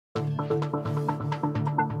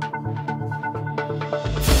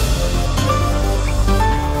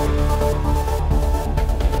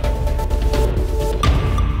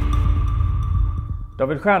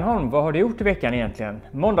David Stjernholm, vad har du gjort i veckan egentligen?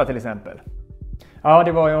 Måndag till exempel. Ja,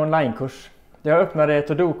 det var ju en onlinekurs. Jag öppnade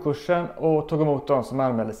to-do-kursen och tog emot de som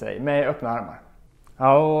anmälde sig med öppna armar.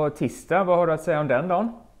 Ja, och Testa, vad har du att säga om den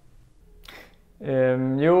dagen?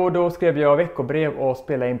 Jo, då skrev jag veckobrev och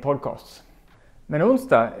spelade in podcasts. Men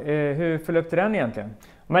onsdag, hur förlöpte den egentligen?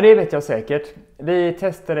 Men det vet jag säkert. Vi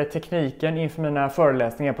testade tekniken inför mina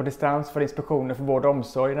föreläsningar på distans för inspektioner för vård och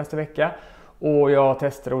omsorg nästa vecka. Och jag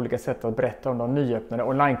testade olika sätt att berätta om de nyöppnade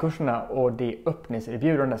onlinekurserna och det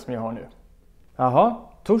öppningserbjudande som jag har nu. Jaha,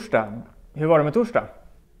 torsdag. Hur var det med torsdag?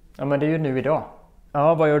 Ja, men det är ju nu idag.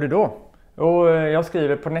 Ja, vad gör du då? Och jag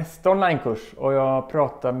skriver på nästa onlinekurs och jag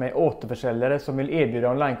pratar med återförsäljare som vill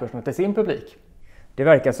erbjuda onlinekurserna till sin publik. Det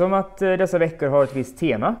verkar som att dessa veckor har ett visst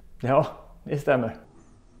tema. Ja, det stämmer.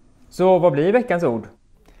 Så vad blir veckans ord?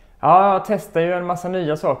 Ja, jag testar ju en massa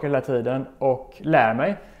nya saker hela tiden och lär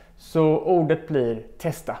mig. Så ordet blir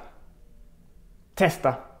testa.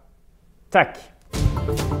 Testa. Tack.